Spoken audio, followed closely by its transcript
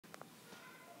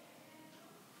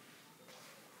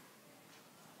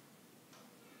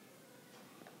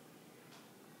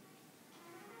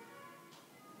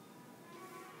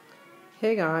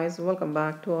Hey guys, welcome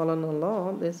back to All in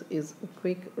Law. This is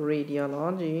quick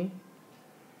radiology,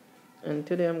 and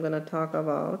today I'm gonna talk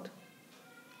about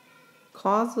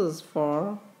causes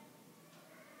for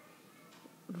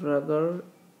rugger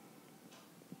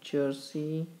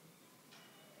jersey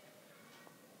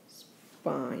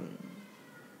spine.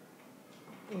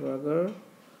 Rugger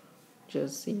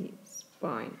jersey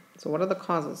spine. So what are the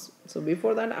causes? So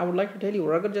before that, I would like to tell you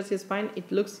rugger jersey spine.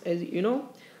 It looks, as you know,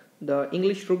 the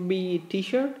English rugby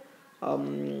T-shirt.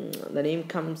 The name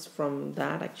comes from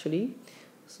that actually.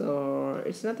 So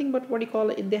it's nothing but what you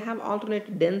call it. They have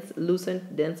alternate dense,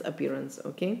 lucent, dense appearance.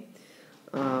 Okay.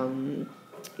 Um,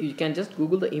 you can just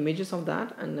Google the images of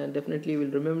that, and definitely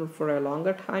will remember for a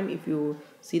longer time if you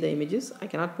see the images. I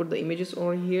cannot put the images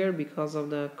over here because of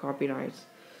the copyrights.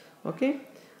 Okay.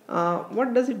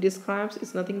 What does it describes?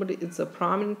 It's nothing but it's a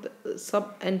prominent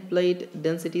sub end plate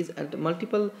densities at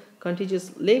multiple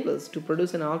contiguous levels to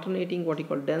produce an alternating what you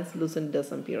call dense lucent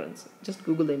dense appearance. Just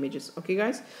Google the images. Okay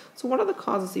guys, so what are the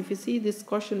causes? If you see this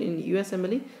question in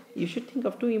USMLE, you should think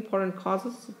of two important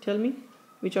causes. Tell me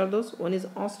which are those. One is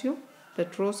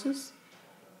osteopetrosis.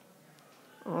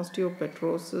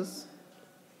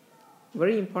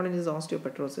 Very important is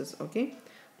osteopetrosis. Okay,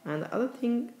 and the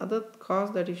other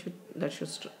cause that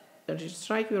should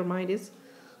strike your mind is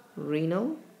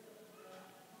renal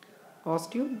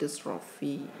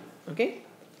osteodystrophy. Okay,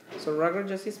 so rugger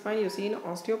jersey spine, you see in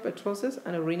osteopetrosis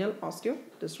and a renal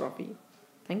osteodystrophy.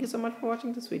 Thank you so much for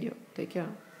watching this video. Take care.